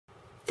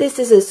This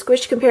is a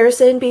squish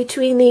comparison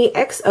between the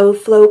XO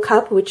Flo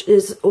Cup, which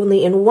is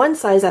only in one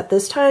size at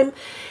this time,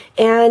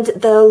 and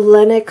the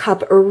Lena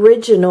Cup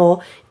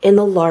Original in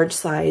the large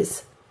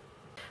size.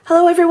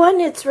 Hello everyone,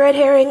 it's Red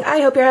Herring.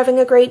 I hope you're having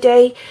a great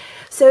day.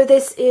 So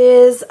this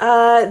is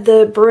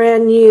the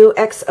brand new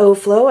XO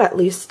Flo, at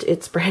least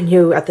it's brand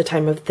new at the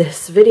time of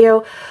this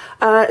video.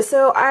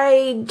 So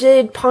I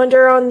did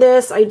ponder on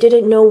this. I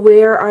didn't know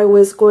where I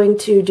was going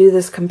to do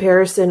this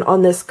comparison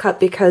on this cup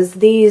because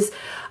these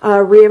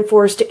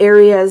reinforced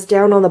areas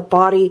down on the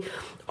body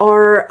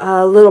are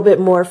a little bit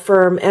more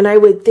firm, and I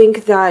would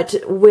think that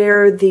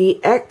where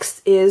the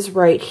X is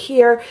right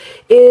here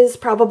is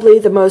probably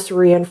the most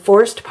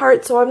reinforced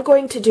part. So I'm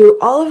going to do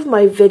all of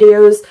my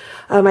videos,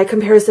 my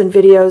comparison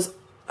videos,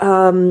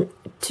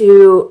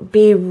 to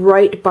be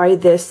right by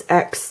this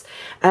X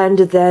and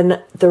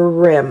then the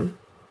rim.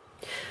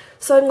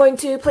 So I'm going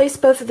to place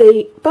both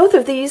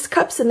of these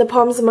cups in the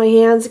palms of my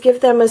hands, give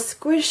them a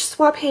squish,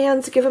 swap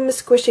hands, give them a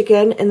squish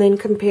again, and then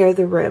compare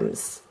the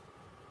rims.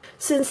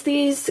 Since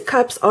these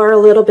cups are a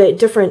little bit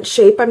different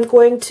shape, I'm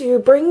going to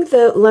bring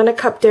the Lena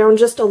Cup down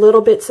just a little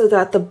bit so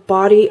that the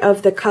body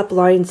of the cup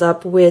lines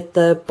up with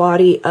the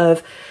body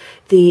of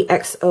the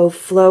XO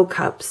Flo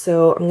Cup.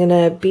 So I'm going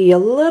to be a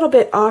little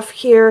bit off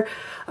here,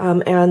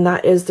 and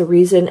that is the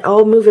reason.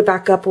 I'll move it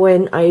back up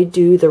when I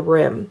do the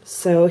rim.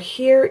 So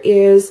here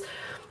is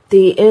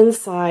the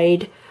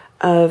inside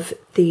of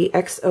the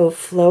XO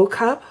Flo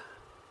Cup.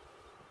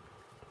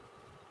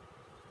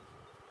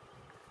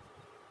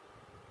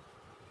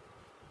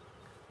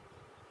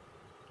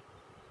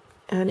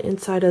 And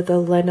inside of the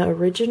Lena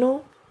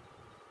Original.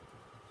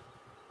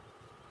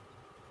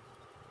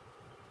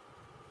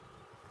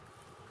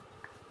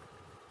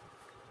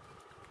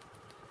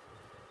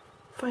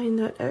 Find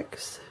that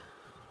X.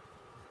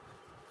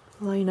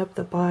 Line up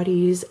the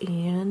bodies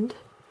and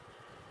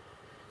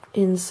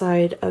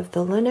inside of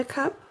the Lena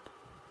Cup.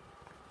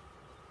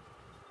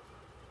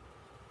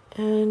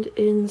 And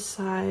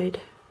inside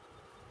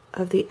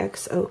of the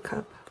XO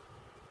Cup.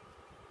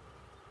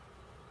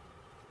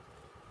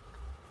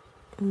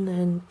 And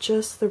then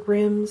just the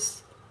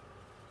rims.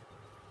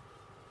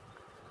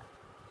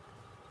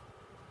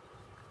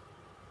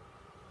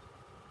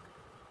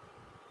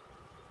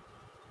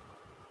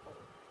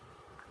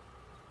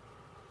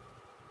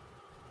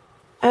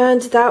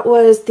 And that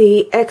was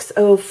the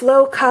XO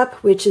Flo Cup,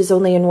 which is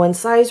only in one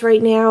size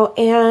right now,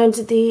 and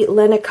the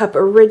Lena Cup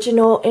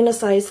Original in a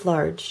size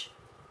large.